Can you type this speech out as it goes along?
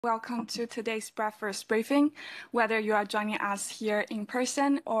Welcome to today's breakfast briefing, whether you are joining us here in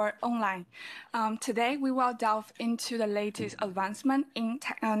person or online. Today, we will delve into the latest advancement in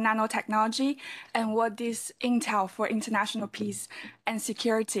nanotechnology and what this entails for international peace and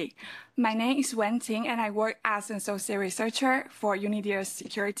security. My name is Wen Ting, and I work as an associate researcher for UNIDIR's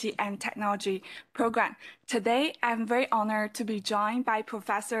Security and Technology program. Today, I'm very honored to be joined by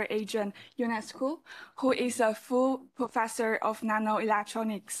Professor Adrian Ionescu, who is a full professor of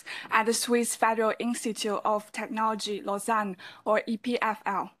nanoelectronics at the Swiss Federal Institute of Technology, Lausanne, or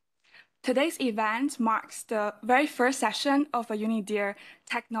EPFL. Today's event marks the very first session of the UNIDIR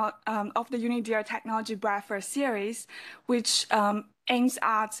Technology Breakfast series, which aims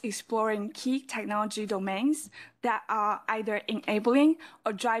at exploring key technology domains that are either enabling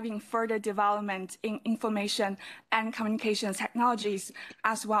or driving further development in information and communications technologies,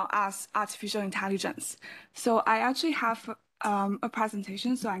 as well as artificial intelligence. So I actually have a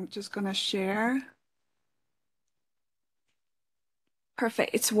presentation, so I'm just going to share.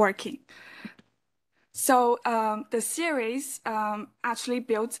 Perfect, it's working. So the series actually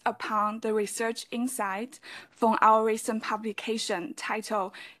builds upon the research insight from our recent publication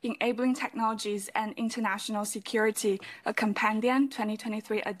titled Enabling Technologies and International Security, a Compendium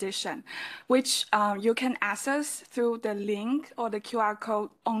 2023 edition, which you can access through the link or the QR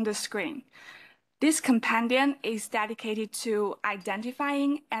code on the screen. This compendium is dedicated to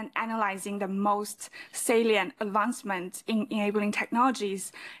identifying and analyzing the most salient advancements in enabling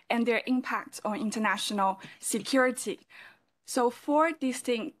technologies and their impact on international security. So 4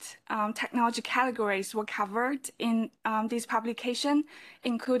 distinct technology categories were covered in this publication,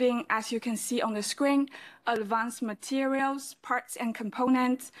 including, as you can see on the screen, advanced materials, parts and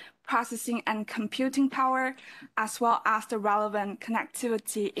components, processing and computing power, as well as the relevant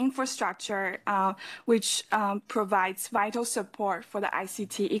connectivity infrastructure, which provides vital support for the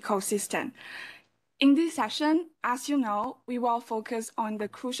ICT ecosystem. In this session, as you know, we will focus on the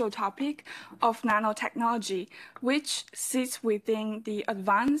crucial topic of nanotechnology, which sits within the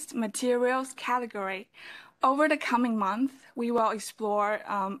advanced materials category. Over the coming month, we will explore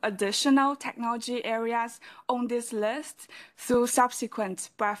additional technology areas on this list through subsequent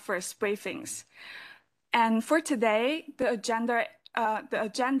breakfast briefings. And for today, the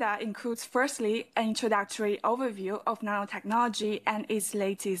agenda includes, firstly, an introductory overview of nanotechnology and its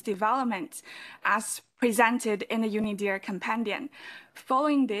latest developments, as presented in the UNIDIR compendium.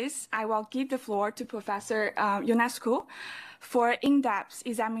 Following this, I will give the floor to Professor Ionescu for in-depth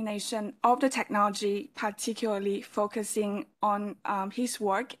examination of the technology, particularly focusing on his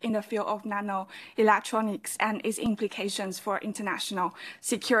work in the field of nanoelectronics and its implications for international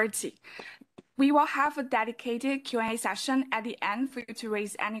security. We will have a dedicated Q&A session at the end for you to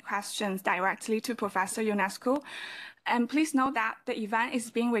raise any questions directly to Professor Ionescu. And please note that the event is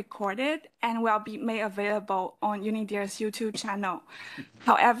being recorded and will be made available on UNIDIR's YouTube channel.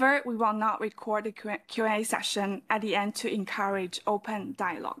 However, we will not record the Q&A session at the end to encourage open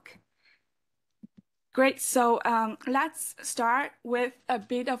dialogue. Great, so let's start with a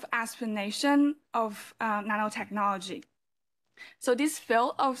bit of explanation of nanotechnology. So this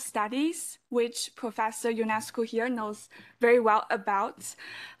field of studies, which Professor Ionescu here knows very well about,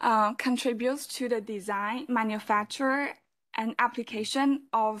 contributes to the design, manufacture, and application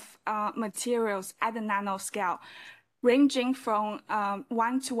of materials at the nanoscale, ranging from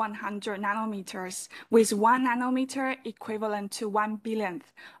 1 to 100 nanometers, with 1 nanometer equivalent to 1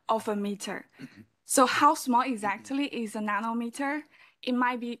 billionth of a meter. So how small exactly is a nanometer? It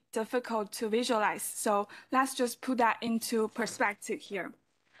might be difficult to visualize. So let's just put that into perspective here.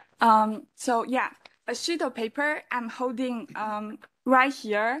 So yeah, a sheet of paper I'm holding right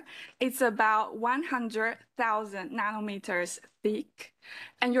here, it's about 100,000 nanometers thick.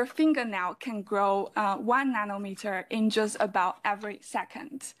 And your fingernail can grow 1 nanometer in just about every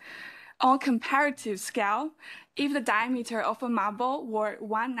second. On a comparative scale, if the diameter of a marble were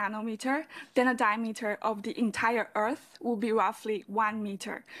 1 nanometer, then the diameter of the entire Earth will be roughly 1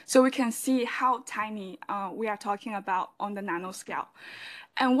 meter. So we can see how tiny we are talking about on the nanoscale.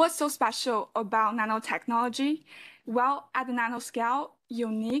 And what's so special about nanotechnology? Well, at the nanoscale,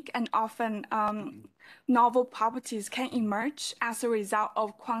 unique and often novel properties can emerge as a result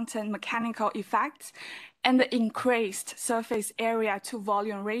of quantum mechanical effects and the increased surface area to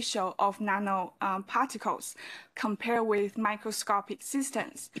volume ratio of nanoparticles compared with microscopic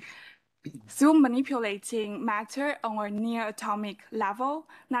systems. Through manipulating matter on a near atomic level,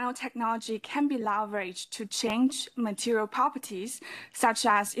 nanotechnology can be leveraged to change material properties such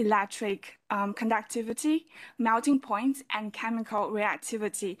as electric conductivity, melting point, and chemical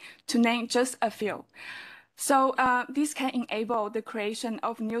reactivity, to name just a few. So this can enable the creation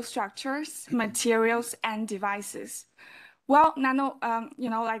of new structures, materials, and devices. Well,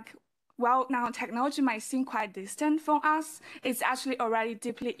 nanotechnology might seem quite distant from us, it's actually already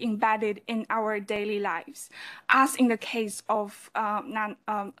deeply embedded in our daily lives, as in the case of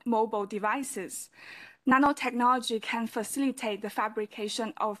mobile devices. Nanotechnology can facilitate the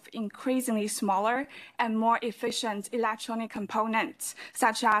fabrication of increasingly smaller and more efficient electronic components,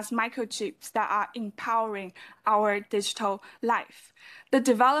 such as microchips that are empowering our digital life. The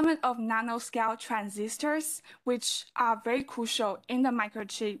development of nanoscale transistors, which are very crucial in the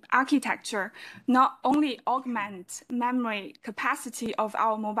microchip architecture, not only augment memory capacity of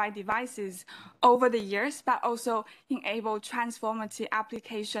our mobile devices over the years, but also enable transformative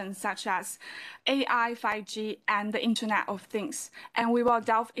applications such as AI, 5G, and the Internet of Things. And we will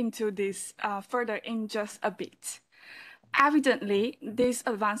delve into this further in just a bit. Evidently, these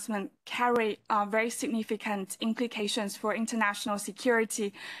advancements carry very significant implications for international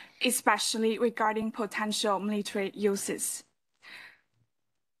security, especially regarding potential military uses.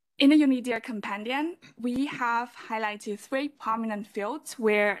 In the UNIDIR compendium, we have highlighted 3 prominent fields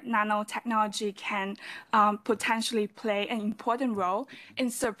where nanotechnology can potentially play an important role in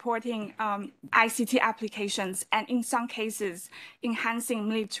supporting ICT applications and, in some cases, enhancing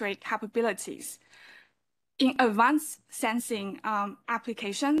military capabilities. In advanced sensing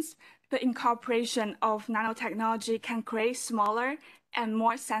applications, the incorporation of nanotechnology can create smaller and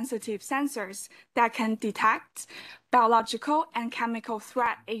more sensitive sensors that can detect biological and chemical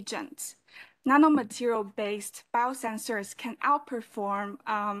threat agents. Nanomaterial-based biosensors can outperform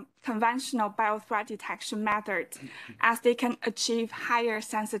conventional biothreat detection methods as they can achieve higher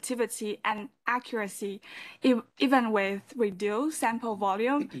sensitivity and accuracy, even with reduced sample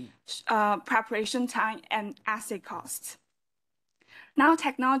volume, preparation time, and assay costs.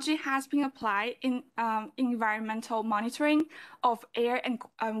 Nanotechnology has been applied in environmental monitoring of air and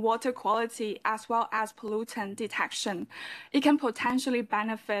water quality, as well as pollutant detection. It can potentially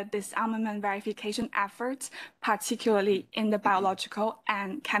benefit disarmament verification efforts, particularly in the biological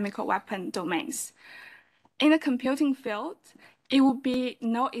and chemical weapon domains. In the computing field, it would be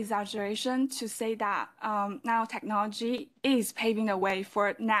no exaggeration to say that nanotechnology is paving the way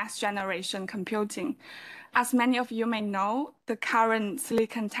for next generation computing. As many of you may know, the current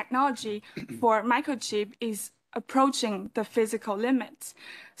silicon technology for microchip is approaching the physical limits.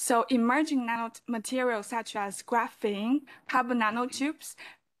 So emerging nanomaterials such as graphene, carbon nanotubes,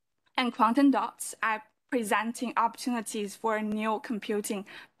 and quantum dots are presenting opportunities for a new computing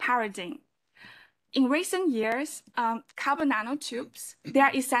paradigm. In recent years, carbon nanotubes, they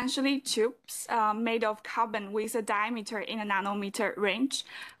are essentially tubes made of carbon with a diameter in a nanometer range,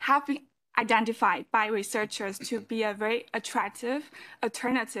 have been identified by researchers to be a very attractive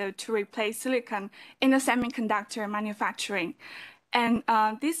alternative to replace silicon in the semiconductor manufacturing. And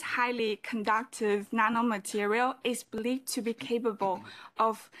this highly conductive nanomaterial is believed to be capable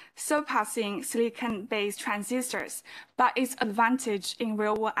of surpassing silicon-based transistors, but its advantage in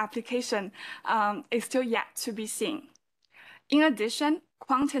real-world application is still yet to be seen. In addition,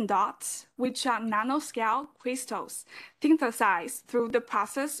 quantum dots, which are nanoscale crystals synthesized through the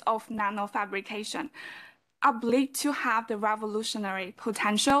process of nanofabrication, are believed to have the revolutionary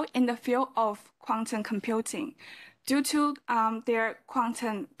potential in the field of quantum computing. Due to their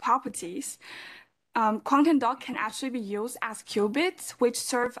quantum properties, quantum dots can actually be used as qubits, which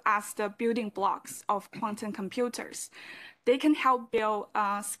serve as the building blocks of quantum computers. They can help build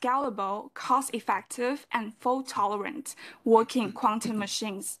scalable, cost-effective, and fault-tolerant working quantum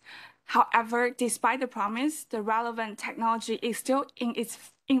machines. However, despite the promise, the relevant technology is still in its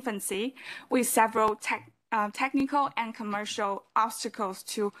infancy, with several technical and commercial obstacles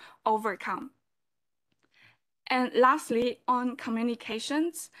to overcome. And lastly, on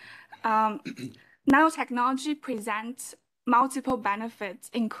communications, nanotechnology presents multiple benefits,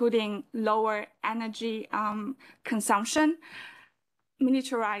 including lower energy consumption,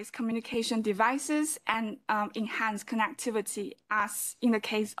 miniaturized communication devices, and enhanced connectivity, as in the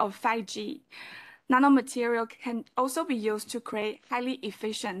case of 5G. Nanomaterial can also be used to create highly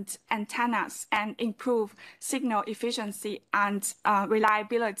efficient antennas and improve signal efficiency and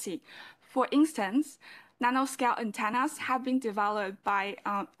reliability. For instance, nanoscale antennas have been developed by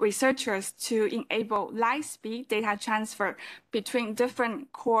researchers to enable light-speed data transfer between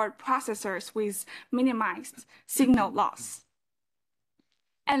different core processors with minimized signal loss.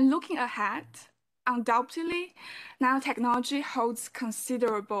 And looking ahead, undoubtedly, nanotechnology holds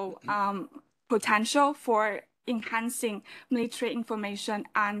considerable potential for enhancing military information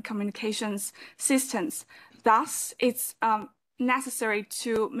and communications systems. Thus, its necessary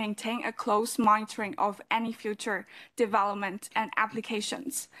to maintain a close monitoring of any future development and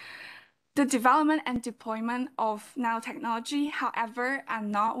applications. The development and deployment of nanotechnology, however, are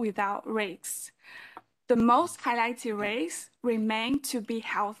not without risks. The most highlighted risks remain to be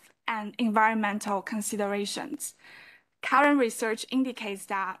health and environmental considerations. Current research indicates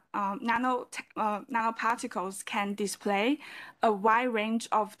that nanoparticles can display a wide range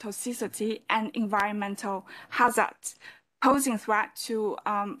of toxicity and environmental hazards, posing threat to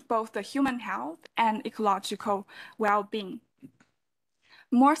both the human health and ecological well-being.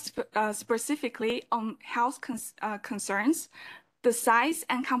 More specifically on health concerns, the size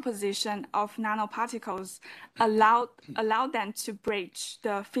and composition of nanoparticles allow them to breach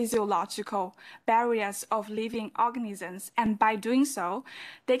the physiological barriers of living organisms, and by doing so,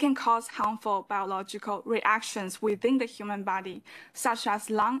 they can cause harmful biological reactions within the human body, such as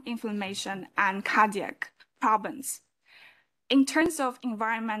lung inflammation and cardiac problems. In terms of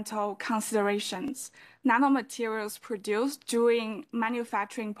environmental considerations, nanomaterials produced during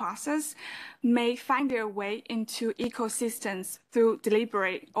manufacturing process may find their way into ecosystems through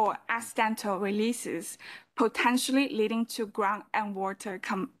deliberate or accidental releases, potentially leading to ground and water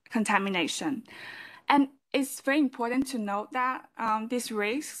contamination. And it's very important to note that these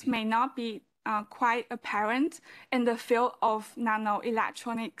risks may not be quite apparent in the field of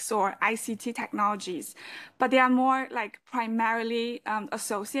nanoelectronics or ICT technologies, but they are more like primarily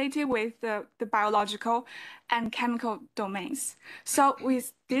associated with the biological and chemical domains. So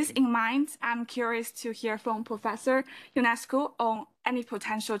with this in mind, I'm curious to hear from Professor Ionescu on any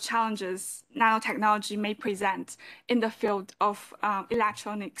potential challenges nanotechnology may present in the field of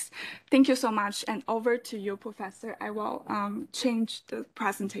electronics. Thank you so much, and over to you, Professor. I will change the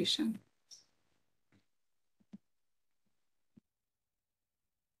presentation.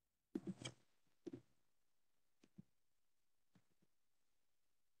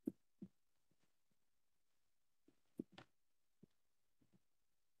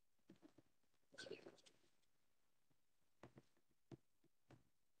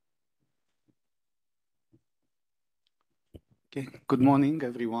 Okay, good morning,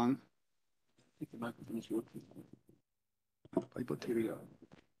 everyone.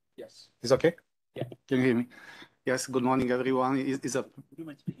 Yes. Is okay? Yeah. Can you hear me? Yes, good morning, everyone. Is a... You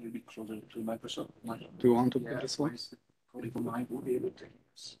might speak a bit closer to Microsoft. Do you want to put this one?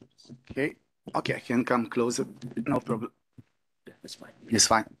 Okay. Okay, I can come closer. No problem. Yeah, that's fine. It's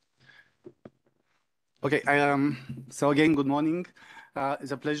fine. Okay, so again, good morning.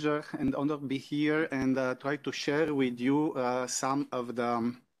 It's a pleasure and honor to be here and try to share with you some of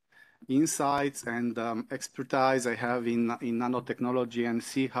the insights and expertise I have in nanotechnology and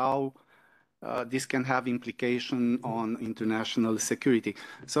see how this can have implication on international security.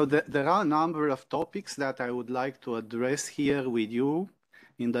 So there are a number of topics that I would like to address here with you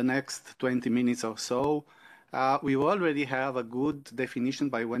in the next 20 minutes or so. We already have a good definition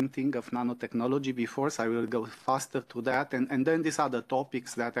by one thing of nanotechnology before, so I will go faster to that. And then these are the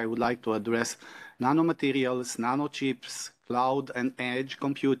topics that I would like to address: nanomaterials, nanochips, cloud and edge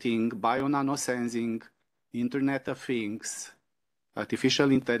computing, bio-nanosensing, Internet of Things, artificial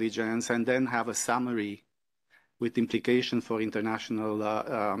intelligence, and then have a summary with implication for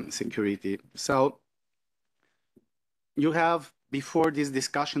international security. So you have before this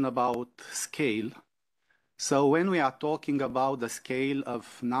discussion about scale. So when we are talking about the scale of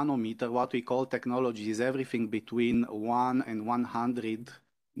nanometer, what we call technology is everything between 1 and 100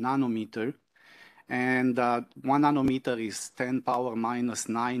 nanometer. And 1 nanometer is 10 power minus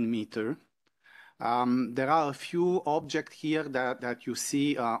 9 meter. There are a few objects here that you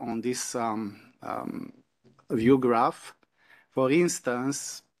see on this view graph. For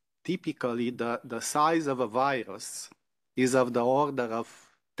instance, typically the size of a virus is of the order of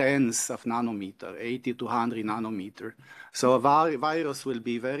tens of nanometer, 80 to 100 nanometer. So a virus will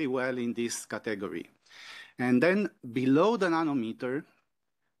be very well in this category. And then below the nanometer,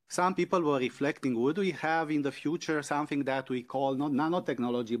 some people were reflecting, would we have in the future something that we call not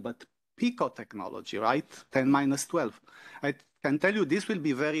nanotechnology, but picotechnology, right? 10 minus 12. I can tell you this will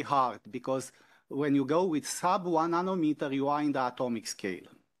be very hard because when you go with sub 1 nanometer, you are in the atomic scale.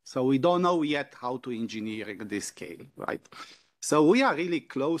 So we don't know yet how to engineer this scale, right? So we are really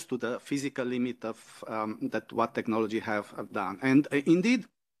close to the physical limit of that what technology have done. And indeed,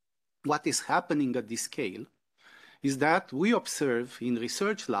 what is happening at this scale is that we observe in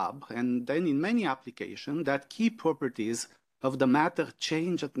research lab and then in many applications that key properties of the matter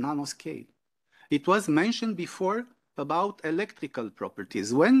change at nanoscale. It was mentioned before about electrical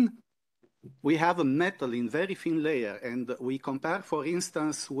properties. When we have a metal in very thin layer and we compare, for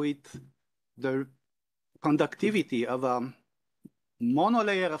instance, with the conductivity of a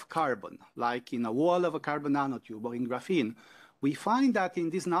monolayer of carbon, like in a wall of a carbon nanotube or in graphene, we find that in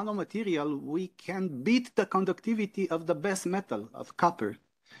this nanomaterial, we can beat the conductivity of the best metal, of copper.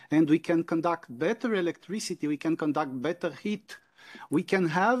 And we can conduct better electricity, we can conduct better heat. We can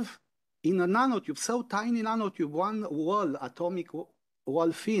have, in a nanotube, so tiny nanotube, one wall, atomic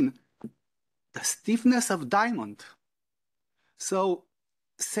wall fin, the stiffness of diamond. So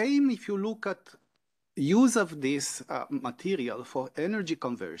same if you look at use of this material for energy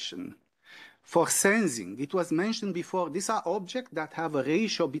conversion, for sensing. It was mentioned before, these are objects that have a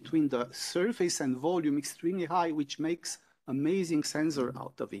ratio between the surface and volume extremely high, which makes amazing sensor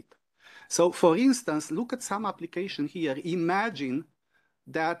out of it. So for instance, look at some application here. Imagine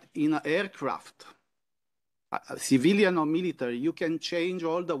that in an aircraft, civilian or military, you can change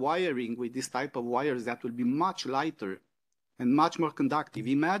all the wiring with this type of wires that will be much lighter and much more conductive.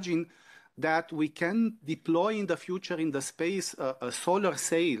 Imagine that we can deploy in the future in the space a solar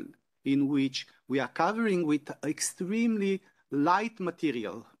sail in which we are covering with extremely light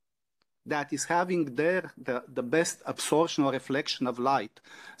material that is having there the best absorption or reflection of light.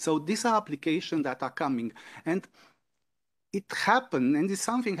 So these are applications that are coming. And it happened, and it's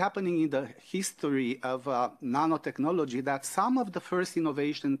something happening in the history of nanotechnology, that some of the first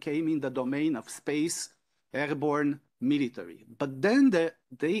innovation came in the domain of space, airborne, military. But then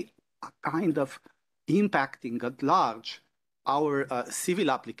they are kind of impacting at large our civil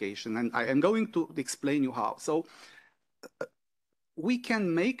application, and I am going to explain you how. So we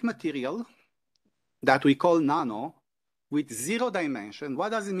can make material that we call nano with 0 dimension.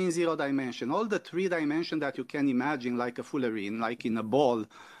 What does it mean, 0 dimension? All the 3 dimension that you can imagine, like a fullerene, like in a ball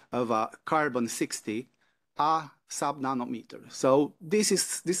of carbon 60, are sub-nanometer. So this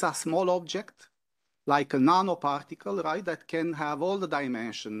is a small object, like a nanoparticle, right, that can have all the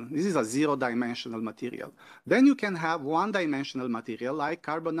dimension. This is a 0-dimensional material. Then you can have 1-dimensional material, like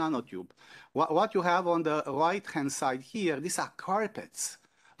carbon nanotube. What you have on the right-hand side here, these are carpets.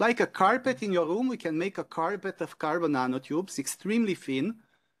 Like a carpet in your room, we can make a carpet of carbon nanotubes, extremely thin,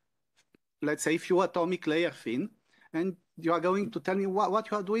 let's say few atomic layer thin, and you are going to tell me what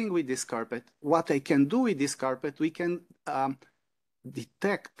you are doing with this carpet. What I can do with this carpet, we can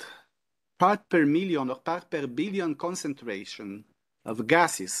detect part per million or part per billion concentration of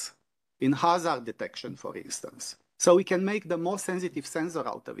gases in hazard detection, for instance. So we can make the most sensitive sensor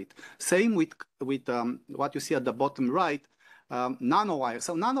out of it. Same with what you see at the bottom right, nanowires.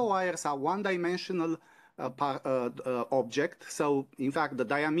 So nanowires are 1-dimensional object. So in fact, the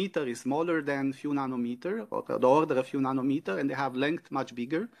diameter is smaller than few nanometer, or the order of few nanometer, and they have length much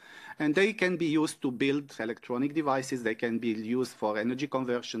bigger. And they can be used to build electronic devices. They can be used for energy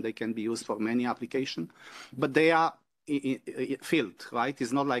conversion. They can be used for many applications. But they are filled, right?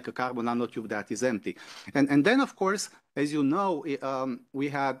 It's not like a carbon nanotube that is empty. And then, of course, as you know, we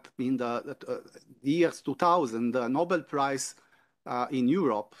had in the years 2000, the Nobel Prize in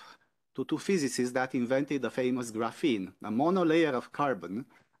Europe to 2 physicists that invented the famous graphene, a monolayer of carbon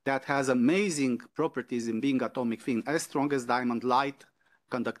that has amazing properties in being atomic thin, as strong as diamond, light,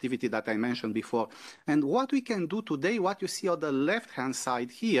 conductivity that I mentioned before. And what we can do today, what you see on the left-hand side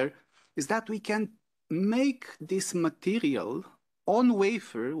here, is that we can make this material on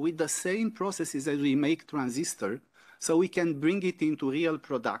wafer with the same processes as we make transistor, so we can bring it into real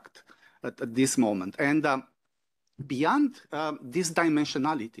product at this moment. And beyond this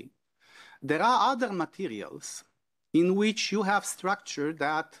dimensionality, there are other materials in which you have structure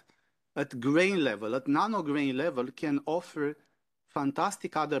that at grain level, at nanograin level, can offer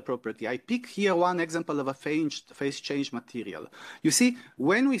fantastic other property. I pick here one example of a phase change material. You see,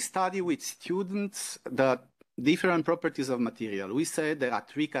 when we study with students the different properties of material, we say there are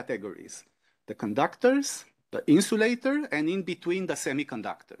 3 categories: the conductors, the insulator, and in between the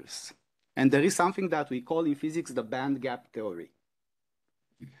semiconductors. And there is something that we call in physics the band gap theory.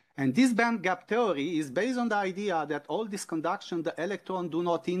 And this band gap theory is based on the idea that all this conduction, the electrons do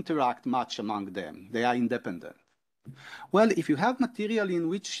not interact much among them. They are independent. Well, if you have material in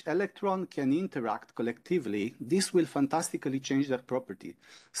which electrons can interact collectively, this will fantastically change their property.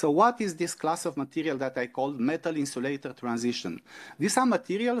 So what is this class of material that I call metal insulator transition? These are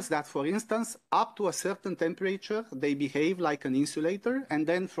materials that, for instance, up to a certain temperature, they behave like an insulator, and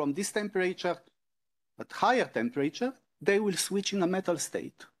then from this temperature, at higher temperature, they will switch in a metal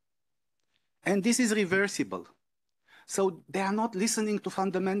state. And this is reversible. So they are not listening to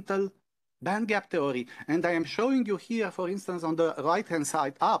fundamental band gap theory. And I am showing you here, for instance, on the right-hand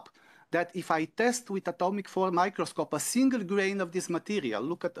side up, that if I test with atomic force microscope a single grain of this material,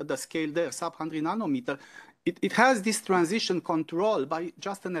 look at the scale there, sub-100 nanometer, it has this transition control by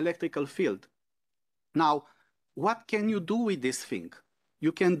just an electrical field. Now, what can you do with this thing?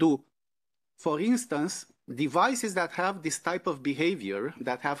 You can do, for instance, devices that have this type of behavior,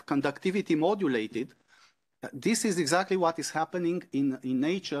 that have conductivity modulated. This is exactly what is happening in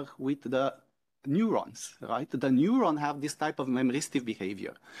nature with the neurons, right? The neuron have this type of memoristic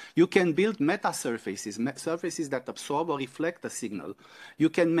behavior. You can build meta surfaces, surfaces that absorb or reflect a signal. You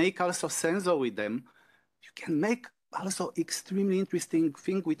can make also sensor with them. You can make also extremely interesting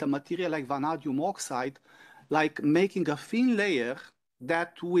thing with a material like vanadium oxide, like making a thin layer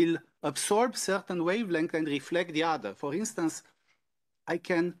that will absorb certain wavelength and reflect the other. For instance, I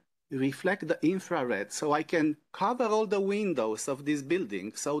can reflect the infrared, so I can cover all the windows of this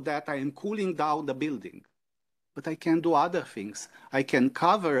building so that I am cooling down the building. But I can do other things. I can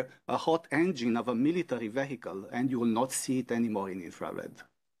cover a hot engine of a military vehicle and you will not see it anymore in infrared.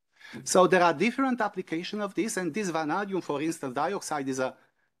 So there are different applications of this, and this vanadium, for instance, dioxide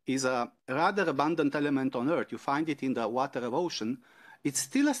is a rather abundant element on Earth. You find it in the water of ocean. It's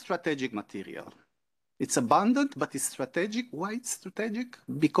still a strategic material. It's abundant, but it's strategic. Why it's strategic?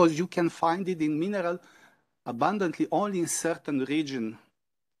 Because you can find it in mineral abundantly only in certain region,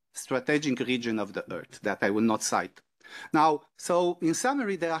 strategic region of the Earth that I will not cite. Now, so in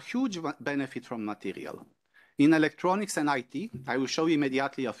summary, there are huge benefits from material. In electronics and IT, I will show you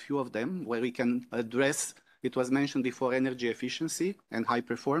immediately a few of them where we can address, it was mentioned before, energy efficiency and high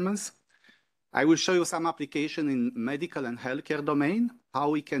performance. I will show you some application in medical and healthcare domain, how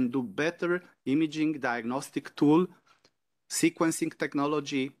we can do better imaging, diagnostic tool, sequencing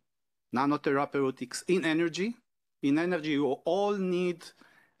technology, nanotherapeutics in energy. In energy, you all need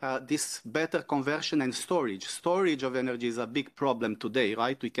this better conversion and storage. Storage of energy is a big problem today,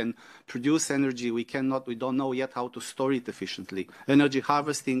 right? We can produce energy, we don't know yet how to store it efficiently. Energy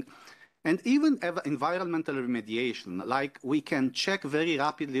harvesting, and even environmental remediation, like we can check very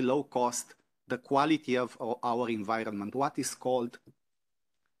rapidly, low cost, the quality of our environment, what is called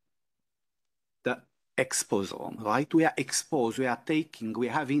the exposome, right? We are exposed, we are taking, we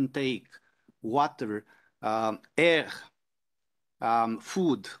have intake, water, air,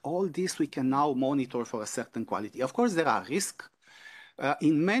 food, all this we can now monitor for a certain quality. Of course, there are risks.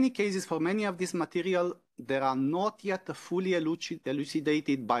 In many cases, for many of this material, there are not yet a fully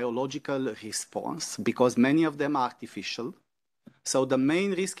elucidated biological response because many of them are artificial. So the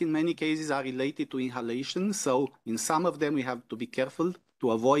main risk in many cases are related to inhalation. So in some of them, we have to be careful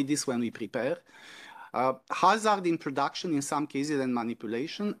to avoid this when we prepare. Hazard in production in some cases and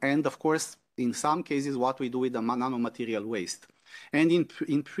manipulation. And of course, in some cases, what we do with the nanomaterial waste. And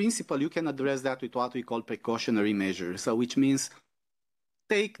in principle, you can address that with what we call precautionary measures. So which means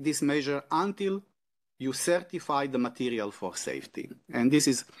take this measure until you certify the material for safety. And this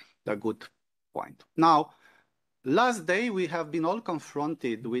is a good point. Now, last day, we have been all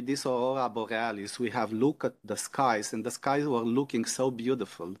confronted with this aurora borealis. We have looked at the skies, and the skies were looking so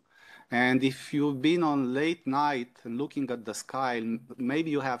beautiful. And if you've been on late night and looking at the sky,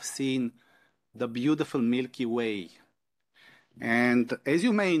 maybe you have seen the beautiful Milky Way. And as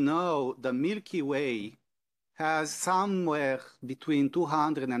you may know, the Milky Way has somewhere between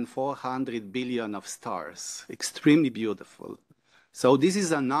 200 and 400 billion of stars, extremely beautiful. So this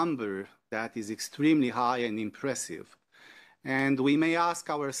is a number that is extremely high and impressive. And we may ask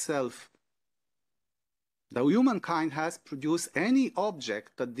ourselves, the humankind has produced any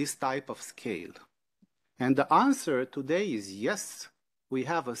object at this type of scale? And the answer today is yes. We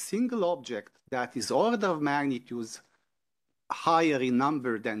have a single object that is order of magnitudes higher in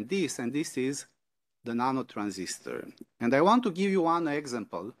number than this, and this is the nanotransistor. And I want to give you one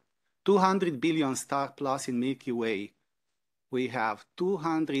example. 200 billion star plus in Milky Way. We have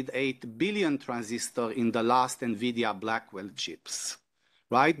 208 billion transistors in the last NVIDIA Blackwell chips,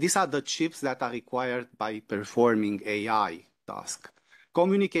 right? These are the chips that are required by performing AI task,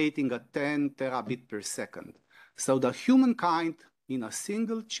 communicating at 10 terabit per second. So the humankind in a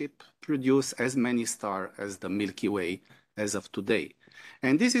single chip produce as many stars as the Milky Way as of today.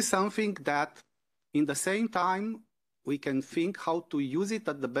 And this is something that in the same time, we can think how to use it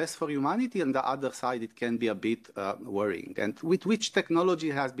at the best for humanity. On the other side, it can be a bit worrying. And with which technology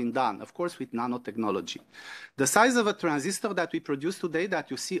has been done? Of course, with nanotechnology. The size of a transistor that we produce today that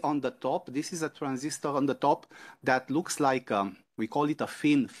you see on the top, this is a transistor on the top that looks like, we call it a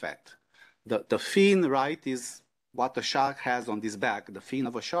fin fat. The fin, right, is what a shark has on this back, the fin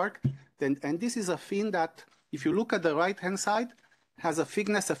of a shark. And this is a fin that, if you look at the right-hand side, has a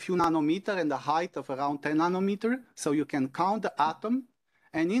thickness a few nanometer and a height of around 10 nanometer. So you can count the atom.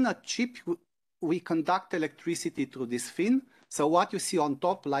 And in a chip, we conduct electricity through this fin. So what you see on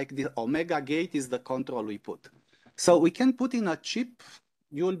top, like the omega gate, is the control we put. So we can put in a chip,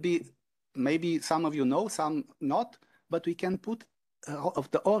 you'll be maybe some of you know, some not, but we can put of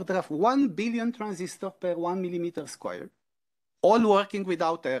the order of 1 billion transistors per 1 millimeter square, all working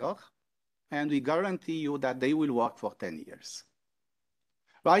without error, and we guarantee you that they will work for 10 years.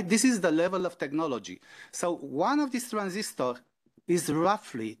 Right? This is the level of technology. So one of these transistors is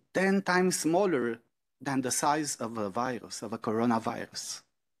roughly 10 times smaller than the size of a virus, of a coronavirus,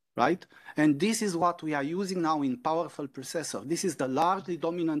 right? And this is what we are using now in powerful processors. This is the largely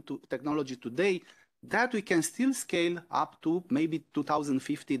dominant technology today that we can still scale up to maybe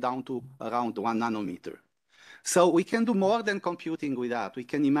 2050 down to around 1 nanometer. So we can do more than computing with that. We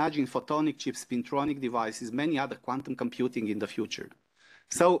can imagine photonic chips, spintronic devices, many other quantum computing in the future.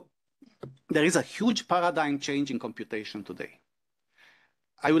 So there is a huge paradigm change in computation today.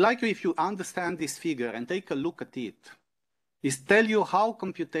 I would like you, if you understand this figure and take a look at it, is tell you how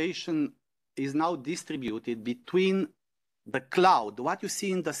computation is now distributed between the cloud, what you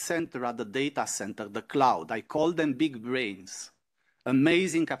see in the center at the data center, the cloud. I call them big brains,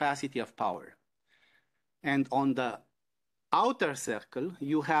 amazing capacity of power. And on the outer circle,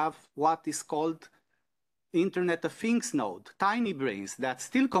 you have what is called Internet of Things node, tiny brains that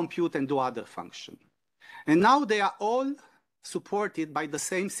still compute and do other function. And now they are all supported by the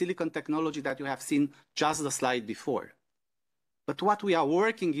same silicon technology that you have seen just the slide before. But what we are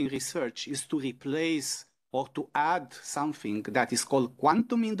working in research is to replace or to add something that is called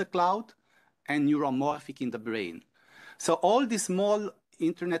quantum in the cloud and neuromorphic in the brain. So all these small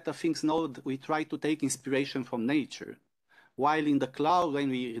Internet of Things node, we try to take inspiration from nature. While in the cloud,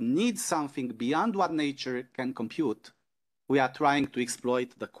 when we need something beyond what nature can compute, we are trying to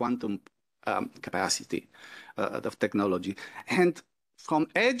exploit the quantum capacity of technology. And from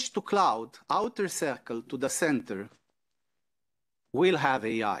edge to cloud, outer circle to the center, we'll have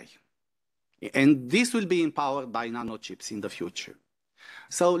AI. And this will be empowered by nanochips in the future.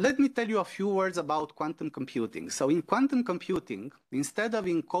 So let me tell you a few words about quantum computing. So in quantum computing, instead of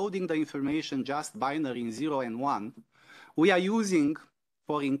encoding the information just binary in 0 and 1, we are using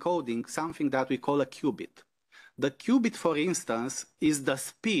for encoding something that we call a qubit. The qubit, for instance, is the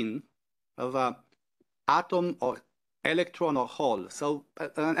spin of an atom or electron or hole. So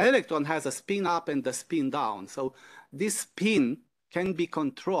an electron has a spin up and a spin down. So this spin can be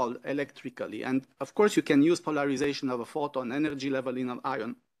controlled electrically. And of course, you can use polarization of a photon, energy level in an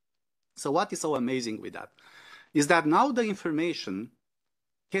ion. So what is so amazing with that is that now the information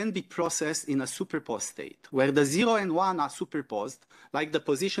can be processed in a superposed state, where the 0 and 1 are superposed, like the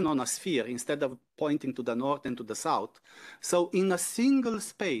position on a sphere, instead of pointing to the north and to the south. So in a single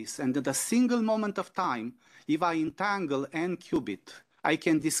space and at a single moment of time, if I entangle n qubit, I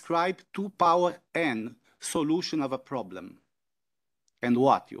can describe 2 power n solution of a problem. And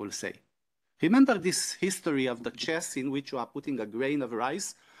what, you will say? Remember this history of the chess in which you are putting a grain of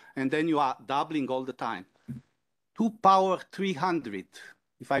rice, and then you are doubling all the time. 2 power 300.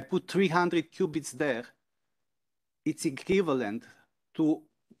 If I put 300 qubits there, it's equivalent to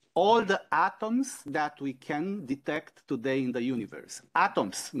all the atoms that we can detect today in the universe.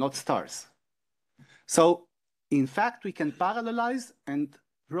 Atoms, not stars. So, in fact, we can parallelize and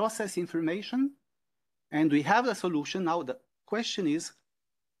process information, and we have a solution. Now, the question is,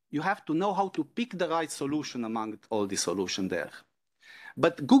 you have to know how to pick the right solution among all the solutions there.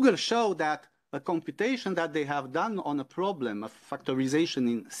 But Google showed that a computation that they have done on a problem of factorization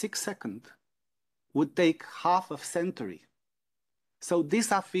in 6 seconds would take half a century. So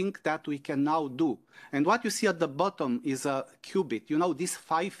this I think that we can now do. And what you see at the bottom is a qubit. You know, this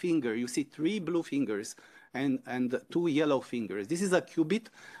 5 finger, you see 3 blue fingers and 2 yellow fingers. This is a qubit.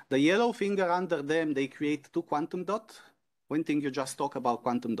 The yellow finger under them, they create 2 quantum dots. One thing you just talk about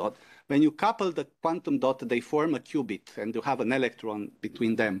quantum dot. When you couple the quantum dot, they form a qubit, and you have an electron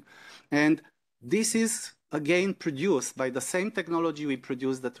between them. And this is, again, produced by the same technology we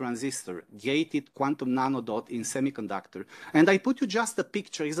produce the transistor, gated quantum nanodot in semiconductor. And I put you just a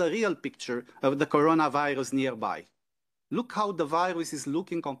picture, it's a real picture of the coronavirus nearby. Look how the virus is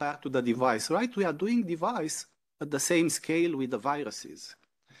looking compared to the device, right? We are doing device at the same scale with the viruses.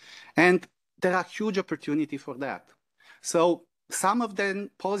 And there are huge opportunity for that. So some of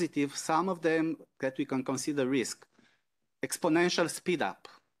them positive, some of them that we can consider risk. Exponential speed up.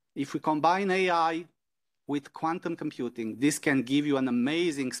 If we combine AI with quantum computing, this can give you an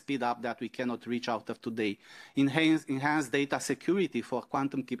amazing speed up that we cannot reach out of today. Enhanced data security for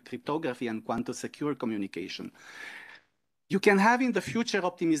quantum cryptography and quantum secure communication. You can have in the future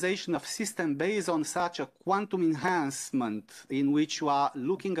optimization of system based on such a quantum enhancement in which you are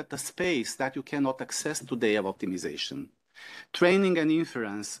looking at the space that you cannot access today of optimization. Training and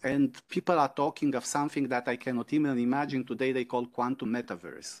inference, and people are talking of something that I cannot even imagine today, they call quantum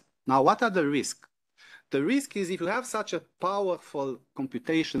metaverse. Now, what are the risks? The risk is if you have such a powerful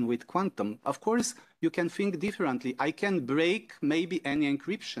computation with quantum, of course, you can think differently. I can break maybe any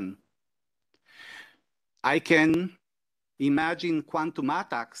encryption. I can imagine quantum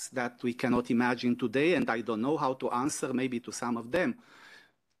attacks that we cannot imagine today, and I don't know how to answer maybe to some of them.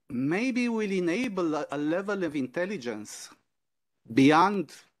 Maybe we'll enable a level of intelligence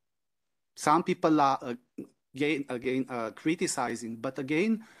beyond some people are again criticizing, but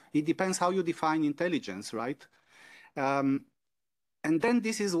again, it depends how you define intelligence, right? And then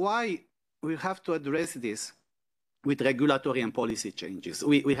this is why we have to address this with regulatory and policy changes.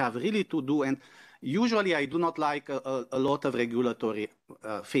 We have really to do, and usually I do not like a lot of regulatory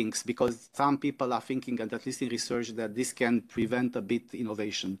things because some people are thinking, and at least in research, that this can prevent a bit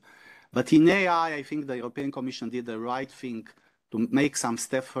innovation. But in AI, I think the European Commission did the right thing to make some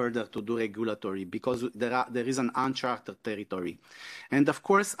step further to do regulatory because there is an uncharted territory. And of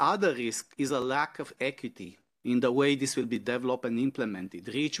course, other risk is a lack of equity in the way this will be developed and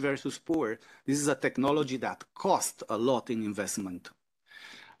implemented. Rich versus poor, this is a technology that costs a lot in investment.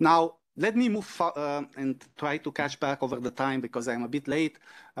 Now, let me move and try to catch back over the time because I'm a bit late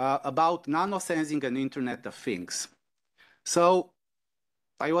about nanosensing and Internet of Things. So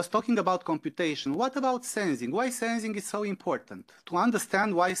I was talking about computation. What about sensing? Why sensing is so important? To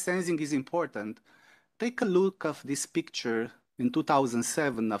understand why sensing is important, take a look at this picture in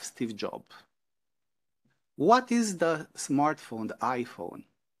 2007 of Steve Jobs. What is the smartphone, the iPhone?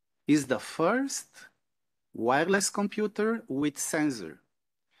 Is the first wireless computer with sensor.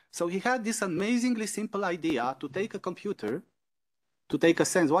 So he had this amazingly simple idea to take a computer, to take a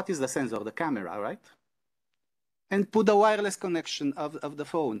sensor. What is the sensor? The camera, right? And put a wireless connection of the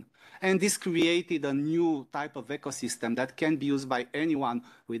phone. And this created a new type of ecosystem that can be used by anyone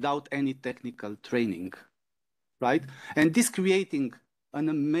without any technical training, right? And this creating an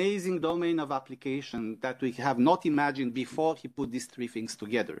amazing domain of application that we have not imagined before he put these three things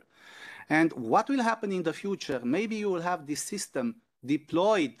together. And what will happen in the future? Maybe you will have this system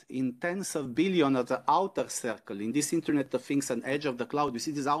deployed in tens of billions of the outer circle in this Internet of Things and edge of the cloud. You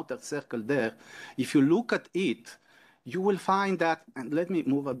see this outer circle there. If you look at it, you will find that, and let me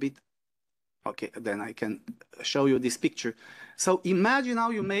move a bit. Okay, then I can show you this picture. So imagine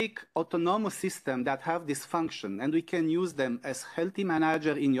how you make autonomous systems that have this function, and we can use them as healthy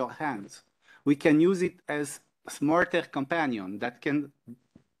manager in your hands. We can use it as smarter companion that can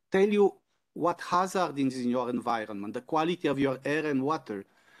tell you what hazard is in your environment, the quality of your air and water.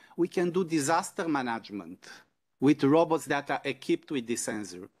 We can do disaster management with robots that are equipped with this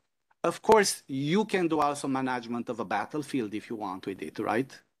sensor. Of course, you can do also management of a battlefield if you want with it, right?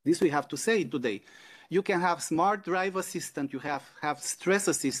 This we have to say today. You can have smart drive assistant, you have stress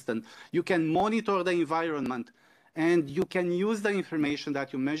assistant, you can monitor the environment, and you can use the information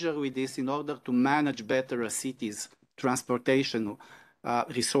that you measure with this in order to manage better a city's transportation,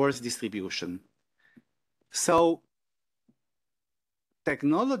 resource distribution. So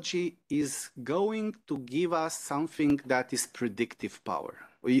technology is going to give us something that is predictive power.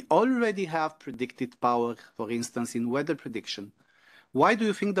 We already have predicted power, for instance, in weather prediction. Why do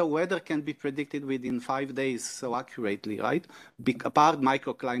you think the weather can be predicted within 5 days so accurately, right? Apart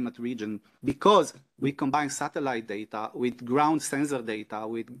microclimate region, because we combine satellite data with ground sensor data,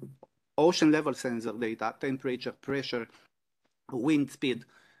 with ocean level sensor data, temperature, pressure, wind speed.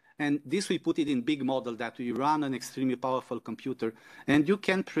 And this we put it in big model that we run an extremely powerful computer, and you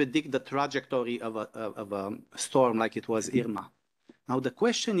can predict the trajectory of a storm like it was Irma. Now the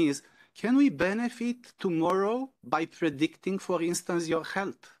question is, can we benefit tomorrow by predicting, for instance, your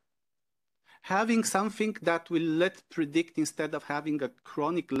health? Having something that will let predict instead of having a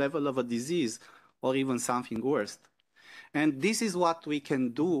chronic level of a disease or even something worse. And this is what we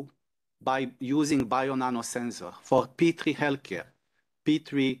can do by using bio-nanosensor for P3 healthcare.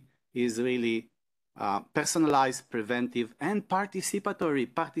 P3 is really personalized, preventive, and participatory.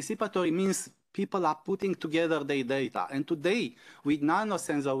 Participatory means people are putting together their data. And today, with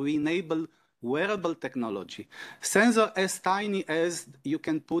nanosensor, we enable wearable technology. Sensor as tiny as you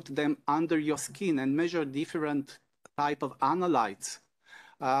can put them under your skin and measure different type of analytes.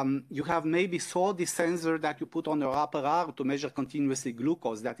 You have maybe saw the sensor that you put on your upper arm to measure continuously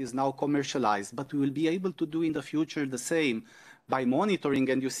glucose that is now commercialized, but we will be able to do in the future the same by monitoring.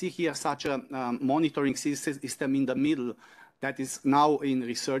 And you see here such a monitoring system in the middle that is now in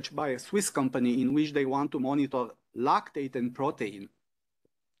research by a Swiss company in which they want to monitor lactate and protein.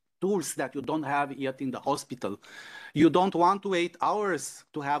 Tools that you don't have yet in the hospital. You don't want to wait hours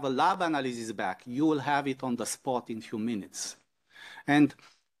to have a lab analysis back. You will have it on the spot in a few minutes. And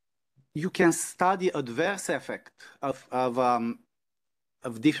you can study adverse effect of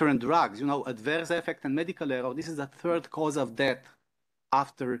of different drugs. You know, adverse effect and medical error, this is the third cause of death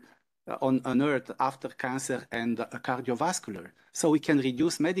after on Earth after cancer and cardiovascular. So we can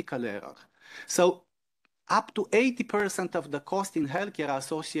reduce medical error. So up to 80% of the cost in healthcare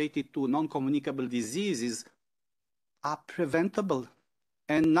associated to non-communicable diseases are preventable.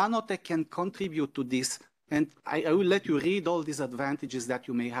 And nanotech can contribute to this. And I will let you read all these advantages that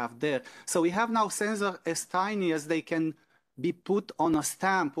you may have there. So we have now sensors as tiny as they can be put on a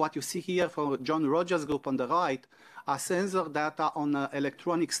stamp. What you see here from John Rogers' group on the right are sensors that are on an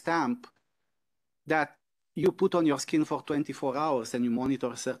electronic stamp that you put on your skin for 24 hours and you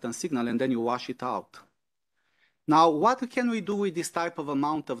monitor a certain signal and then you wash it out. Now, what can we do with this type of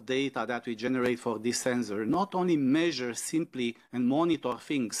amount of data that we generate for this sensor? Not only measure simply and monitor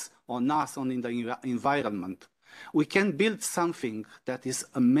things on us, on in the environment. We can build something that is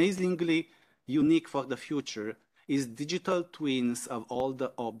amazingly unique for the future, is digital twins of all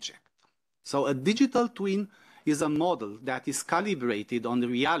the objects. So a digital twin is a model that is calibrated on the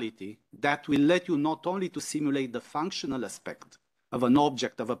reality that will let you not only to simulate the functional aspect of an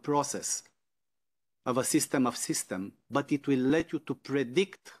object, of a process, of a system of system, but it will let you to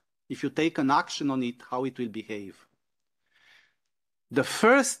predict, if you take an action on it, how it will behave. The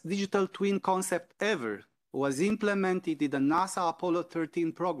first digital twin concept ever was implemented in the NASA Apollo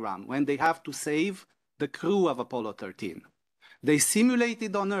 13 program when they have to save the crew of Apollo 13. They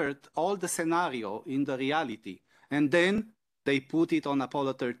simulated on Earth all the scenario in the reality, and then they put it on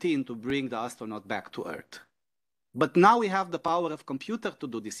Apollo 13 to bring the astronaut back to Earth. But now we have the power of computer to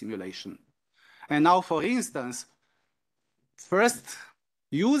do the simulation. And now, for instance, first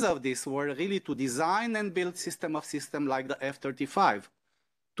use of this were really to design and build system of system like the F-35,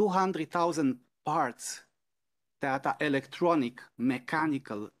 200,000 parts that are electronic,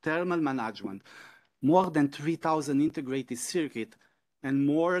 mechanical, thermal management, more than 3,000 integrated circuit, and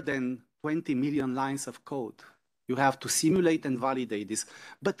more than 20 million lines of code. You have to simulate and validate this.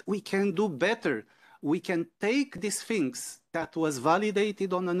 But we can do better. We can take these things that was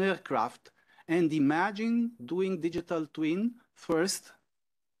validated on an aircraft and imagine doing digital twin first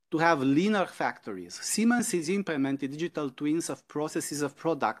to have leaner factories. Siemens has implemented digital twins of processes of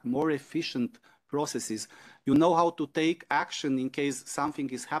product, more efficient processes. You know how to take action in case something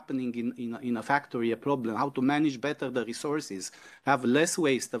is happening in a factory, a problem, how to manage better the resources, have less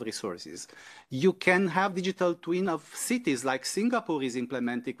waste of resources. You can have digital twin of cities like Singapore is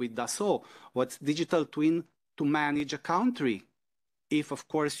implementing with Dassault. What's digital twin to manage a country? If, of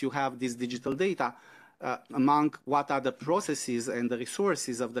course, you have this digital data among what are the processes and the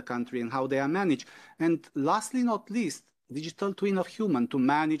resources of the country and how they are managed. And lastly, not least, digital twin of human to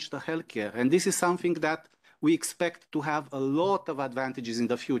manage the healthcare. And this is something that we expect to have a lot of advantages in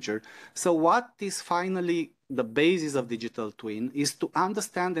the future. So what is finally the basis of digital twin is to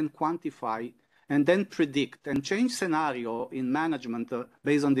understand and quantify and then predict and change scenario in management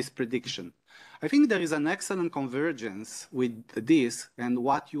based on this prediction. I think there is an excellent convergence with this and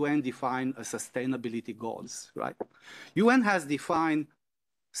what UN defined as sustainability goals, right? UN has defined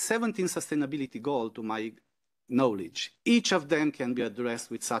 17 sustainability goals to my knowledge. Each of them can be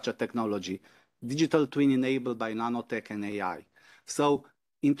addressed with such a technology, digital twin enabled by nanotech and AI. So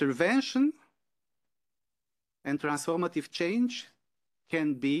intervention and transformative change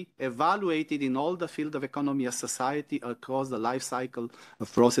can be evaluated in all the field of economy of society across the life cycle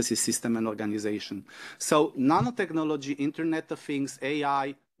of processes, system, and organization. So nanotechnology, Internet of Things,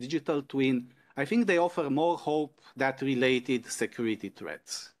 AI, digital twin, I think they offer more hope than related security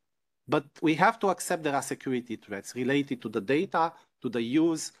threats. But we have to accept there are security threats related to the data, to the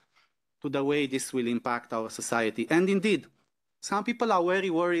use, to the way this will impact our society. And indeed, some people are very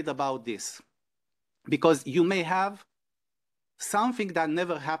worried about this because you may have something that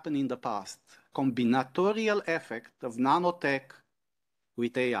never happened in the past, combinatorial effect of nanotech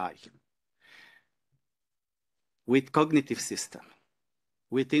with AI, with cognitive system,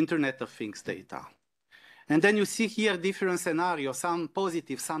 with Internet of Things data. And then you see here different scenarios, some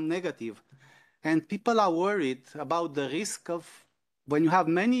positive, some negative. And people are worried about the risk of, when you have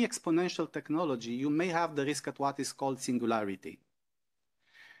many exponential technology, you may have the risk at what is called singularity.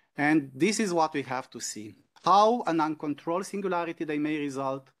 And this is what we have to see. How an uncontrolled singularity they may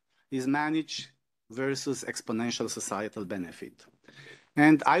result is managed versus exponential societal benefit.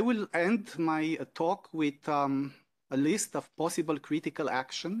 And I will end my talk with a list of possible critical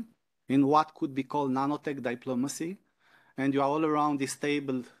action in what could be called nanotech diplomacy. And you are all around this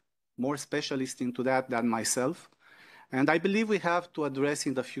table more specialists into that than myself. And I believe we have to address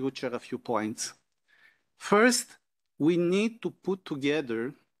in the future a few points. First, we need to put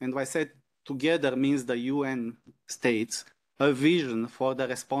together, and I said together means the UN states, a vision for the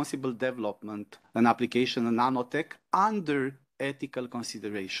responsible development and application of nanotech under ethical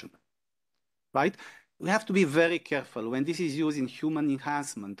consideration, right? We have to be very careful when this is used in human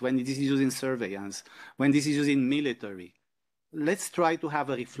enhancement, when this is used in surveillance, when this is used in military. Let's try to have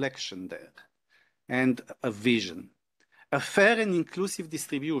a reflection there and a vision. A fair and inclusive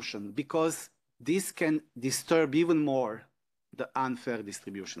distribution, because this can disturb even more the unfair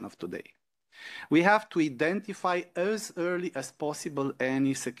distribution of today. We have to identify as early as possible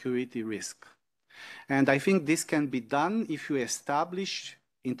any security risk. And I think this can be done if you establish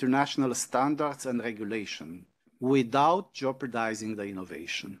international standards and regulation without jeopardizing the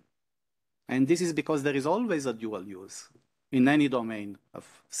innovation. And this is because there is always a dual use in any domain of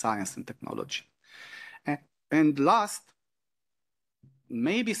science and technology. And last,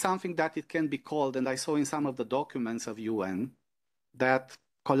 maybe something that it can be called, and I saw in some of the documents of UN, that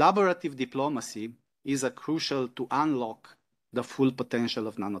collaborative diplomacy is crucial to unlock the full potential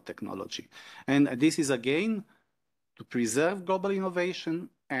of nanotechnology. And this is, again, to preserve global innovation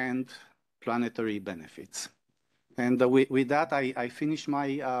and planetary benefits. And with that, I finish my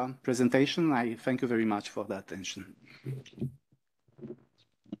presentation. I thank you very much for the attention.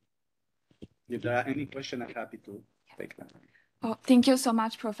 If there are any questions, I'm happy to take them. Well, thank you so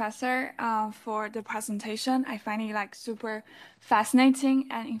much, Professor, for the presentation. I find it super fascinating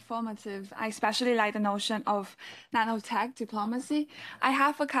and informative. I especially like the notion of nanotech diplomacy. I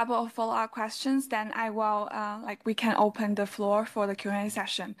have a couple of follow-up questions, then I will, we can open the floor for the Q&A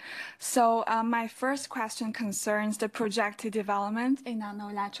session. So my first question concerns the projected development in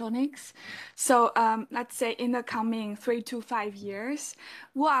nanoelectronics. So let's say in the coming 3 to 5 years,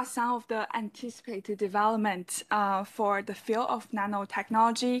 what are some of the anticipated developments for the field of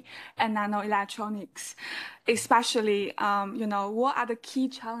nanotechnology and nanoelectronics, especially, what are the key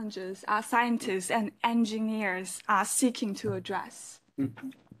challenges our scientists and engineers are seeking to address?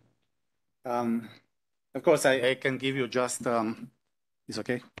 Of course, I can give you just, it's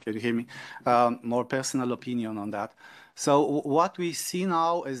okay, can you hear me? More personal opinion on that. So what we see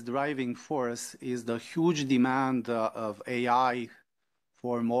now as driving force is the huge demand of AI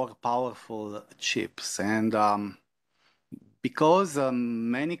for more powerful chips. And because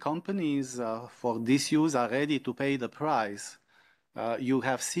many companies for this use are ready to pay the price, you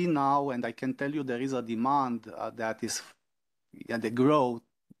have seen now, and I can tell you there is a demand that is, the growth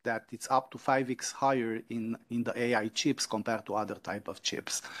that it's up to 5x higher in the AI chips compared to other type of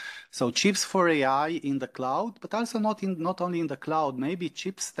chips. So chips for AI in the cloud, but also not only in the cloud, maybe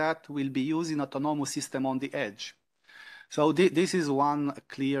chips that will be used in autonomous system on the edge. So this is one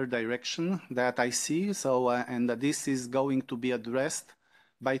clear direction that I see. So, and this is going to be addressed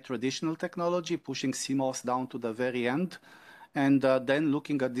by traditional technology, pushing CMOS down to the very end, and then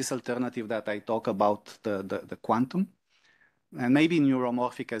looking at this alternative that I talk about, the quantum, and maybe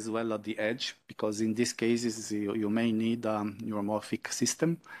neuromorphic as well at the edge, because in these cases you may need a neuromorphic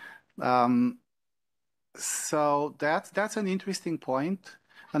system. So that's an interesting point.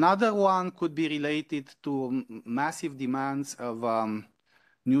 Another one could be related to massive demands of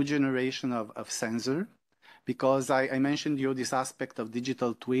new generation of sensor, because I mentioned you this aspect of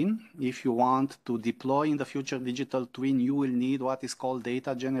digital twin. If you want to deploy in the future digital twin, you will need what is called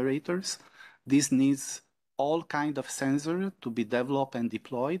data generators. This needs all kind of sensor to be developed and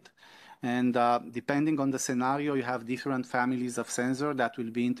deployed. And depending on the scenario, you have different families of sensor that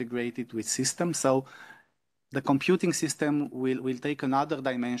will be integrated with systems. So the computing system will take another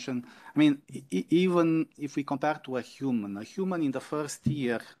dimension. I mean, even if we compare to a human in the first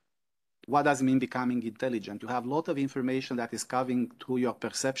year, what does it mean becoming intelligent? You have a lot of information that is coming through your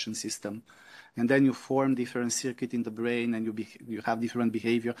perception system, and then you form different circuits in the brain, and you have different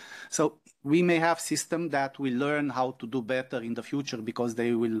behavior. So we may have systems that will learn how to do better in the future because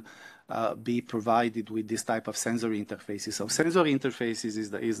they will be provided with this type of sensory interfaces. So sensory interfaces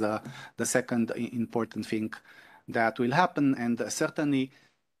is the second important thing that will happen, and certainly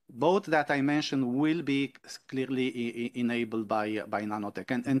both that I mentioned will be clearly enabled by nanotech.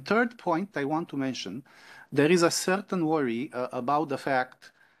 And third point I want to mention, there is a certain worry about the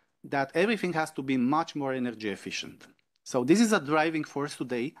fact that everything has to be much more energy efficient. So this is a driving force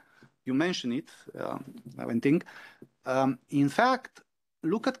today. You mentioned it, I think. In fact,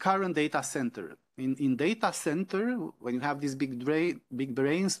 look at current data center. In data center, when you have these big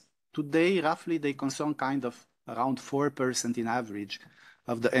brains, today roughly they consume kind of around 4% in average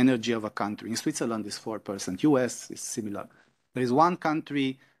of the energy of a country. In Switzerland is 4%, US is similar. There is one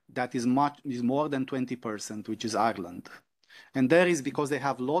country that is more than 20%, which is Ireland. And there is because they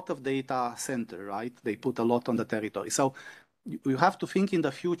have a lot of data center, right? They put a lot on the territory. So you have to think in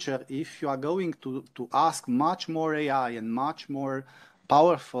the future, if you are going to ask much more AI and much more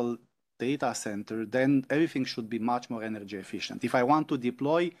powerful data center, then everything should be much more energy efficient. If I want to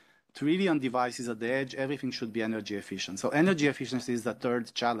deploy trillion devices at the edge, everything should be energy efficient. So energy efficiency is the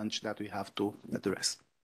third challenge that we have to address.